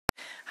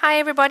Hi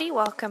everybody,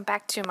 welcome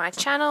back to my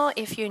channel.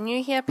 If you're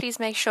new here, please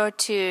make sure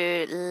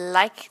to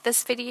like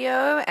this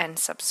video and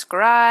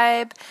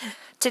subscribe.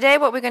 Today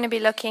what we're going to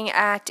be looking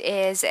at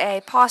is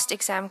a past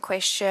exam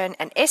question,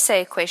 an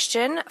essay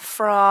question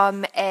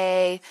from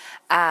a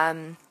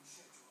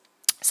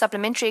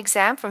supplementary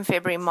exam from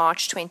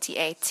February-March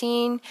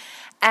 2018.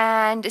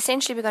 And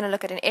essentially we're going to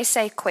look at an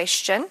essay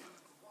question.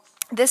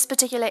 This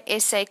particular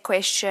essay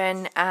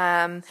question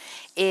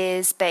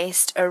is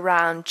based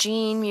around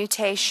gene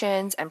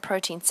mutations and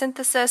protein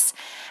synthesis.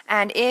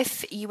 And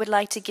if you would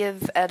like to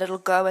give a little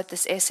go at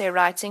this essay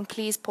writing,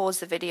 please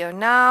pause the video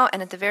now.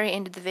 And at the very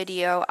end of the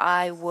video,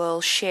 I will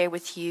share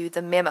with you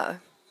the memo.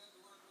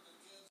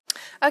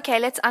 Okay,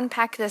 let's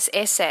unpack this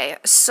essay.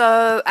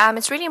 So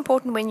it's really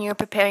important when you're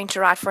preparing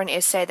to write for an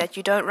essay that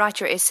you don't write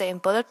your essay in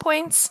bullet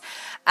points.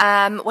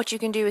 What you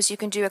can do is you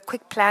can do a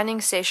quick planning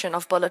session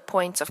of bullet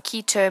points of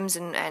key terms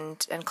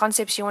and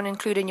concepts you want to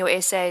include in your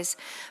essays,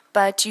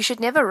 but you should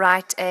never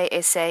write an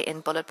essay in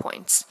bullet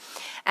points.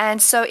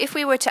 And so if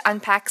we were to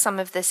unpack some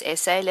of this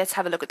essay, let's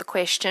have a look at the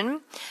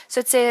question.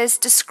 So it says,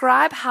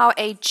 describe how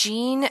a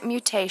gene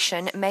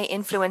mutation may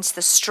influence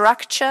the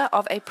structure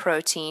of a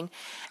protein,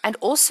 and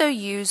also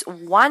use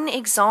one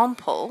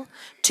example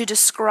to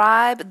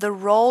describe the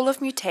role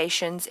of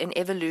mutations in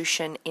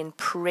evolution in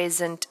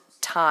present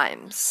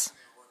times.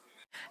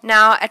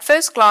 Now, at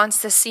first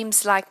glance, this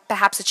seems like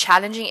perhaps a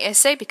challenging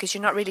essay because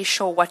you're not really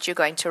sure what you're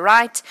going to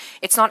write.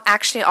 It's not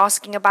actually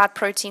asking about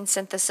protein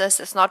synthesis.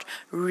 It's not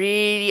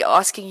really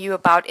asking you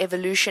about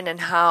evolution and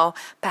how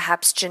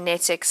perhaps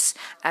genetics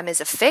is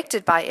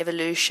affected by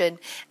evolution.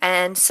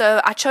 And so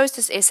I chose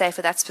this essay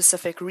for that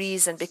specific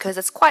reason because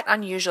it's quite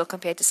unusual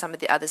compared to some of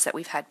the others that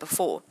we've had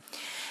before.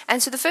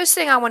 And so the first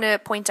thing I want to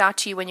point out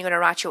to you when you're going to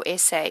write your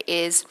essay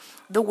is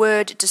the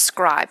word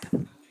describe.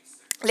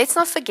 Let's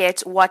not forget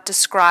what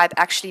describe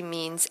actually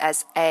means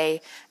as a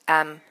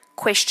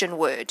question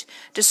word.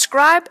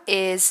 Describe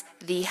is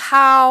the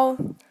how,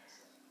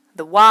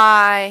 the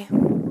why,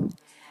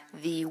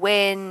 the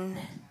when,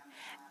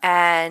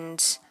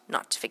 and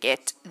not to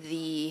forget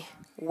the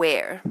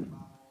where.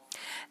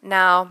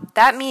 Now,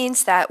 that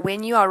means that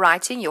when you are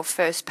writing your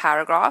first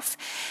paragraph,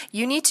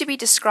 you need to be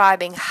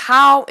describing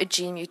how a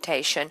gene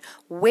mutation,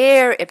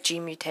 where a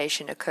gene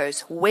mutation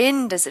occurs,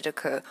 when does it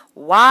occur,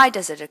 why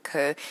does it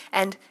occur,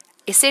 and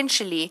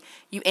essentially,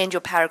 you end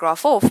your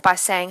paragraph off by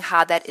saying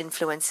how that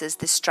influences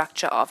the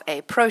structure of a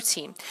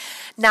protein.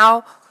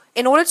 Now,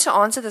 in order to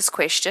answer this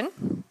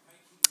question,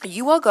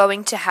 you are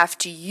going to have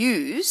to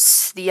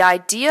use the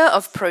idea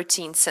of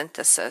protein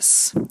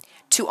synthesis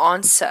to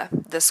answer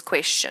this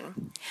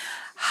question.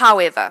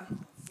 However,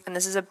 and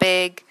this is a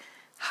big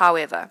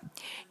however,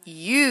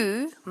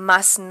 you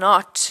must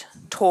not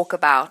talk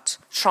about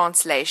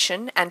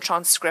translation and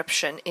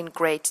transcription in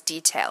great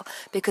detail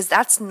because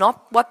that's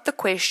not what the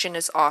question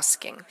is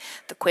asking.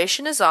 The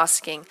question is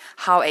asking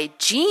how a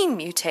gene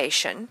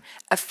mutation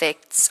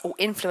affects or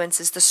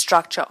influences the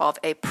structure of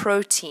a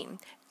protein.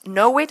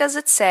 Nowhere does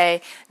it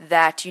say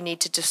that you need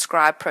to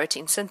describe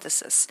protein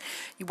synthesis.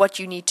 What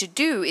you need to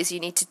do is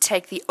you need to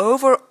take the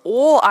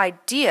overall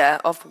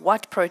idea of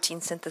what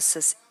protein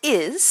synthesis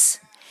is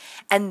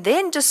and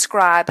then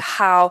describe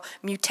how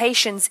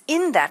mutations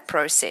in that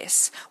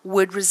process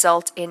would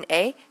result in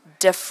a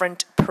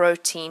different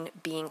protein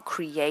being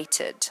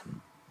created.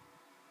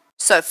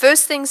 So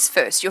first things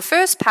first, your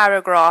first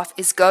paragraph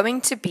is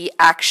going to be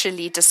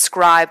actually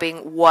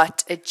describing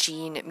what a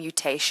gene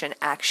mutation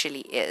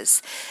actually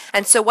is.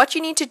 And so what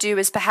you need to do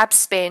is perhaps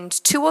spend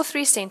 2 or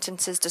 3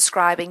 sentences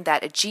describing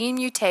that a gene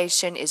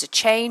mutation is a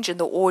change in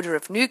the order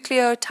of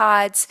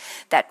nucleotides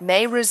that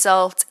may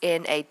result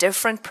in a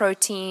different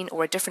protein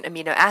or a different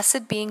amino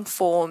acid being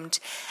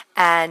formed,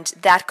 and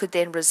that could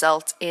then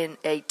result in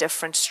a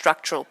different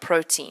structural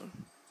protein.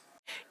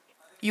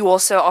 You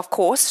also, of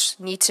course,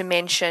 need to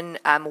mention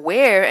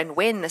where and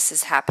when this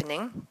is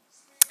happening.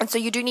 And so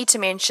you do need to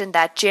mention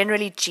that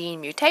generally gene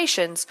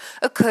mutations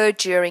occur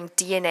during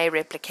DNA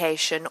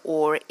replication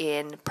or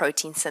in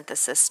protein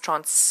synthesis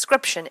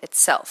transcription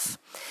itself.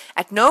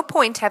 At no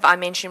point have I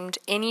mentioned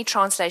any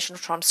translation or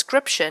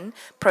transcription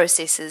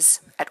processes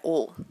at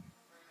all.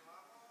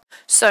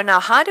 So now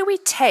how do we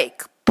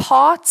take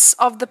parts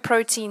of the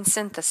protein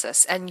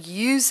synthesis and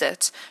use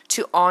it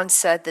to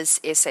answer this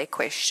essay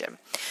question?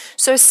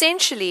 So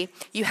essentially,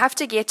 you have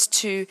to get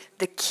to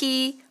the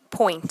key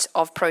point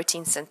of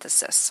protein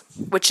synthesis,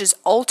 which is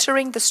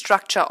altering the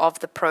structure of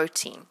the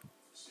protein.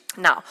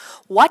 Now,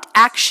 what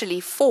actually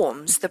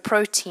forms the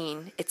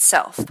protein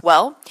itself?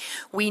 Well,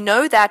 we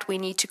know that we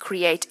need to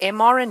create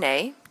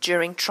mRNA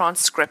during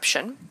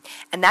transcription,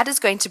 and that is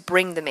going to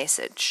bring the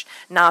message.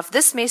 Now, if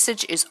this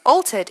message is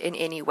altered in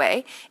any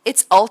way,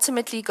 it's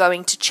ultimately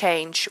going to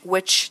change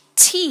which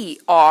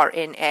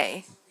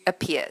tRNA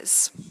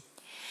appears.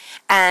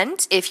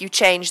 And if you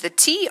change the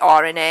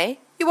tRNA,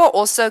 you are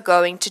also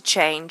going to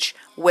change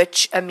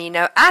which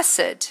amino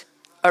acid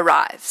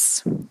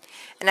arrives.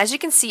 And as you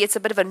can see, it's a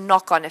bit of a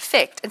knock-on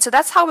effect. And so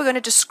that's how we're going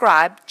to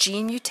describe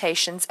gene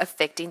mutations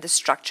affecting the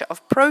structure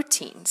of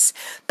proteins.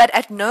 But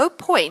at no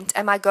point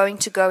am I going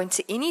to go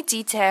into any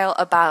detail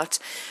about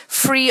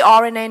free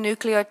RNA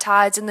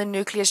nucleotides in the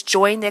nucleus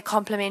join their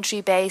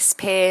complementary base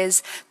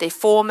pairs, they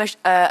form a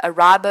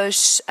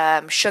ribose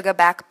sugar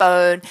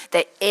backbone,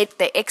 they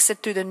exit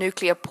through the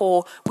nuclear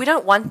pore. We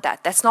don't want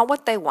that. That's not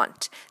what they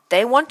want.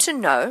 They want to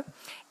know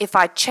if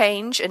I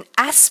change an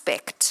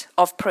aspect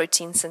of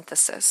protein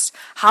synthesis,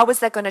 how is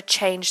that going to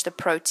change the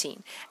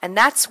protein? And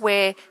that's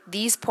where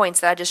these points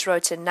that I just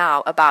wrote in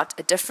now about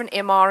a different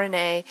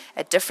mRNA,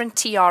 a different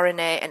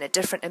tRNA, and a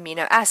different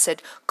amino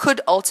acid could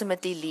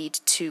ultimately lead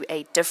to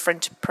a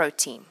different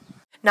protein.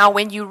 Now,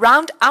 when you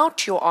round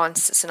out your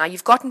answers, so now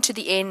you've gotten to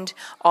the end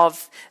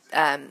of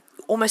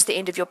almost the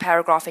end of your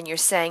paragraph, and you're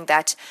saying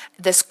that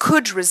this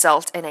could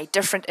result in a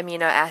different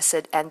amino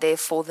acid, and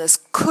therefore this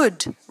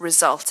could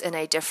result in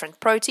a different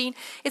protein.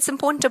 It's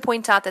important to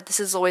point out that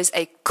this is always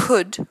a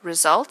could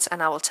result,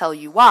 and I will tell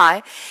you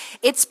why.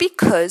 It's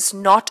because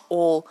not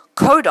all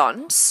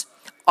codons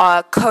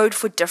code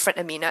for different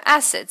amino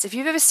acids. If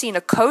you've ever seen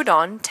a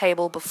codon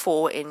table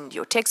before in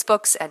your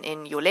textbooks and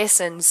in your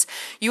lessons,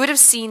 you would have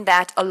seen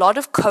that a lot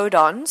of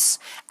codons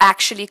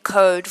actually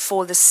code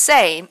for the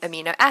same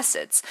amino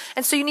acids.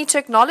 And so you need to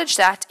acknowledge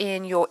that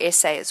in your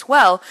essay as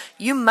well.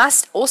 You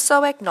must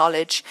also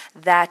acknowledge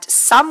that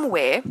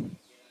somewhere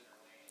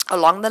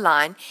along the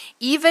line,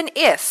 even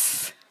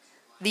if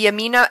the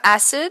amino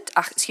acid,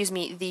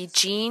 the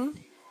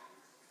gene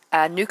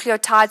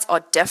nucleotides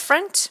are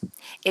different,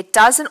 it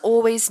doesn't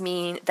always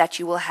mean that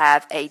you will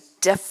have a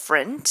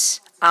different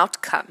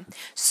outcome.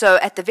 So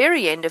at the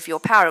very end of your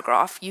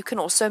paragraph, you can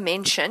also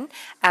mention,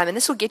 and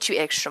this will get you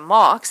extra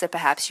marks that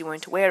perhaps you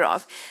weren't aware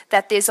of,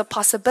 that there's a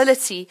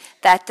possibility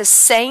that the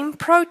same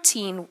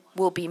protein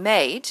will be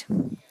made,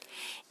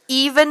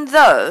 even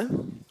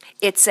though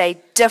it's a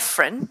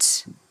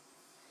different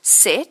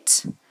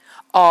set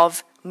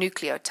of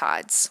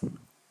nucleotides.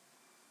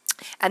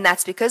 And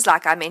that's because,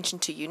 like I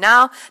mentioned to you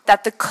now,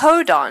 that the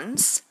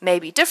codons may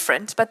be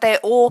different, but they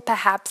all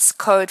perhaps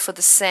code for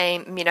the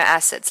same amino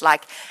acids,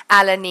 like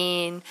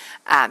alanine,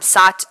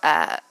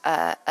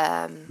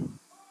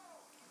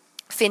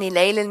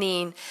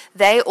 phenylalanine.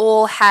 They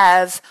all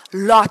have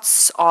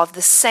lots of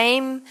the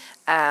same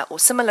or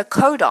similar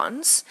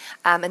codons,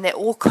 and they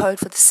all code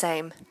for the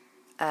same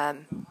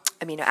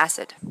amino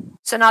acid.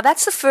 So now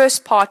that's the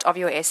first part of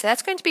your essay.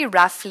 That's going to be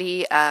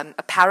roughly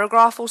a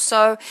paragraph or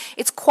so.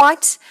 It's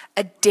quite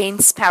a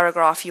dense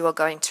paragraph you are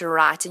going to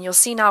write, and you'll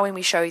see now when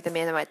we show you the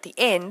memo at the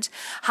end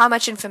how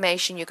much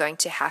information you're going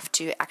to have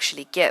to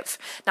actually give.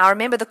 Now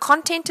remember, the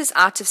content is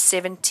out of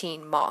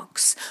 17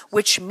 marks,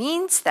 which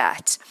means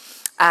that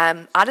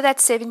out of that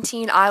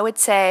 17, I would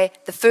say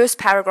the first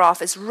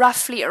paragraph is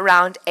roughly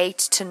around 8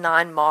 to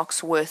 9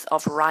 marks worth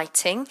of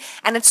writing.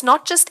 And it's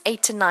not just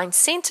 8 to 9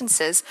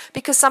 sentences,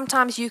 because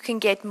sometimes you can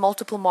get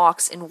multiple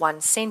marks in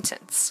one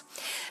sentence.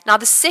 Now,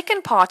 the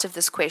second part of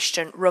this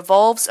question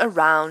revolves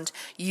around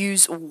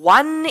use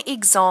one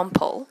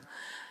example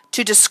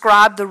to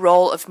describe the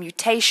role of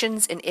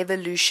mutations in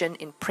evolution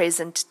in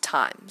present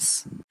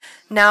times.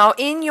 Now,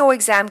 in your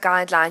exam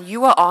guideline,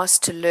 you are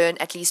asked to learn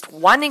at least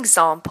one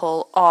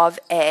example of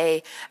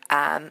a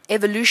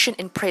evolution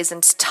in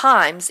present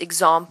times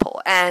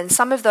example. And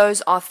some of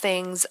those are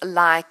things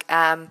like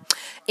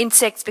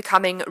insects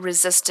becoming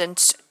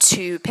resistant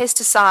to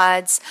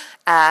pesticides,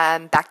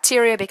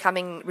 bacteria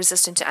becoming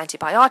resistant to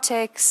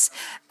antibiotics,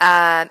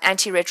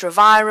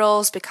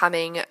 antiretrovirals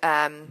becoming,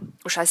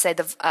 or should I say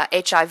the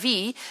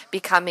HIV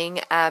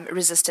becoming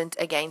resistant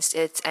against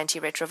its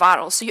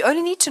antiretrovirals. So you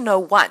only need to know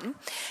one,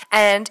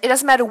 and it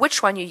doesn't matter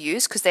which one you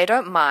use because they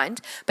don't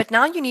mind, but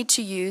now you need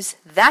to use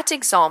that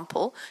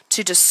example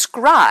to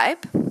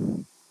describe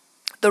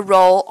the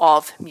role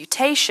of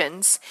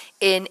mutations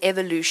in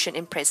evolution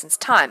in present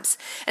times.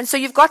 And so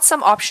you've got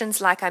some options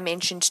like I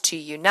mentioned to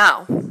you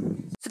now.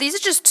 So these are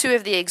just two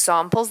of the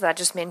examples that I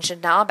just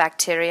mentioned now,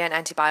 bacteria and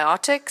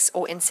antibiotics,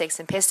 or insects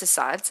and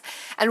pesticides.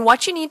 And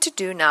what you need to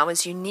do now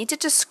is you need to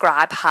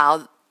describe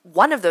how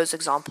one of those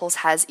examples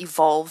has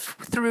evolved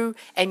through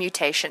a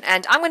mutation.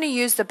 And I'm going to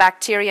use the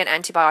bacteria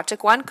and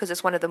antibiotic one because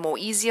it's one of the more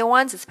easier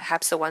ones. It's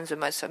perhaps the ones we're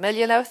most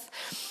familiar with.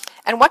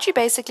 And what you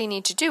basically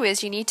need to do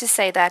is you need to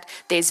say that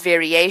there's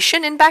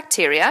variation in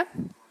bacteria,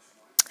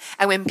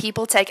 and when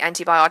people take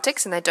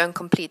antibiotics and they don't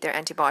complete their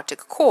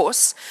antibiotic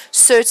course,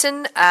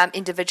 certain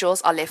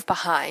individuals are left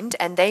behind,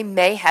 and they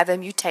may have a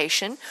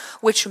mutation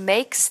which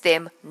makes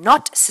them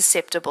not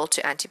susceptible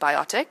to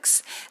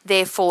antibiotics.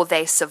 Therefore,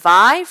 they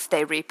survive,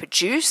 they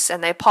reproduce,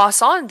 and they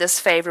pass on this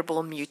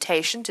favorable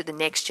mutation to the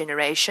next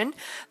generation,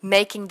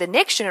 making the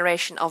next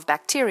generation of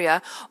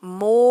bacteria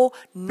more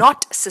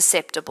not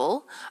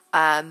susceptible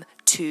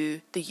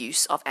to the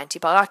use of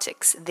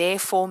antibiotics,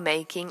 therefore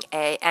making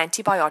an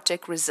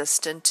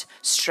antibiotic-resistant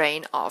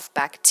strain of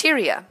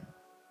bacteria.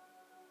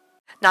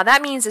 Now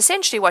that means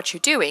essentially what you're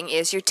doing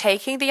is you're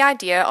taking the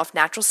idea of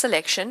natural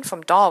selection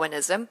from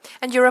Darwinism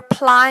and you're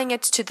applying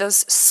it to this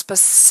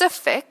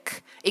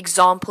specific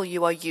example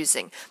you are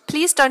using.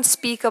 Please don't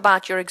speak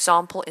about your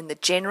example in the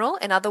general.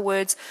 In other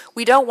words,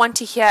 we don't want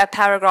to hear a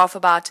paragraph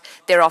about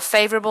there are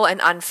favorable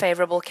and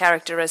unfavorable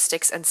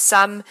characteristics and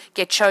some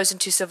get chosen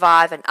to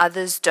survive and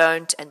others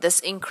don't, and this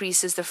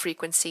increases the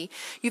frequency.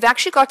 You've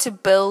actually got to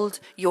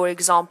build your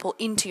example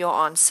into your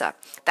answer.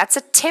 That's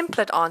a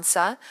template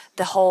answer,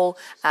 the whole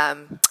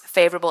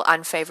favorable,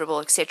 unfavorable,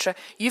 etc.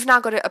 You've now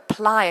got to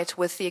apply it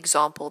with the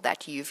example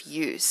that you've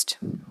used.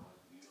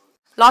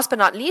 Last but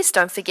not least,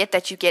 don't forget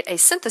that you get a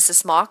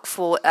synthesis mark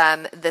for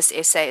this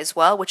essay as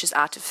well, which is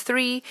out of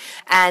 3,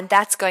 and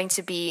that's going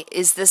to be,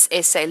 is this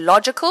essay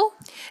logical?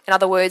 In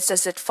other words,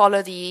 does it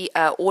follow the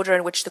order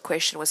in which the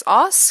question was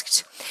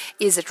asked?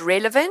 Is it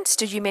relevant?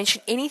 Did you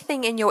mention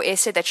anything in your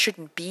essay that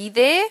shouldn't be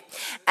there?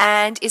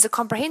 And is it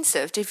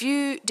comprehensive? Did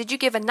you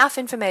give enough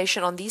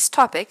information on these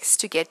topics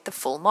to get the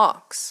full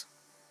marks?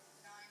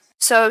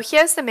 So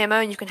here's the memo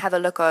and you can have a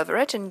look over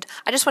it, and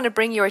I just want to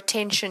bring your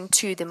attention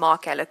to the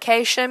mark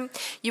allocation.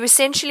 You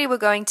essentially were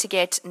going to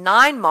get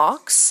 9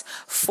 marks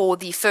for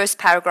the first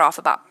paragraph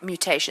about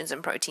mutations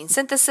and protein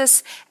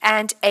synthesis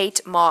and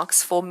 8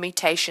 marks for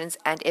mutations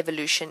and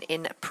evolution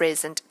in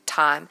present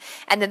time.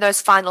 And then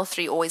those final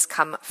 3 always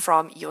come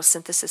from your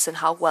synthesis and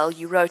how well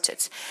you wrote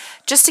it.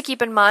 Just to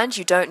keep in mind,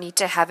 you don't need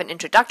to have an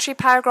introductory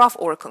paragraph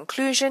or a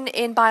conclusion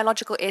in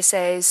biological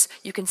essays.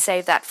 You can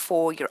save that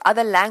for your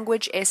other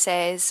language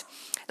essays.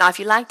 Now, if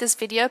you like this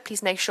video,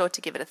 please make sure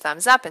to give it a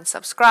thumbs up and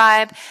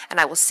subscribe, and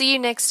I will see you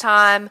next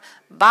time.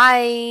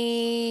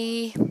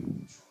 Bye!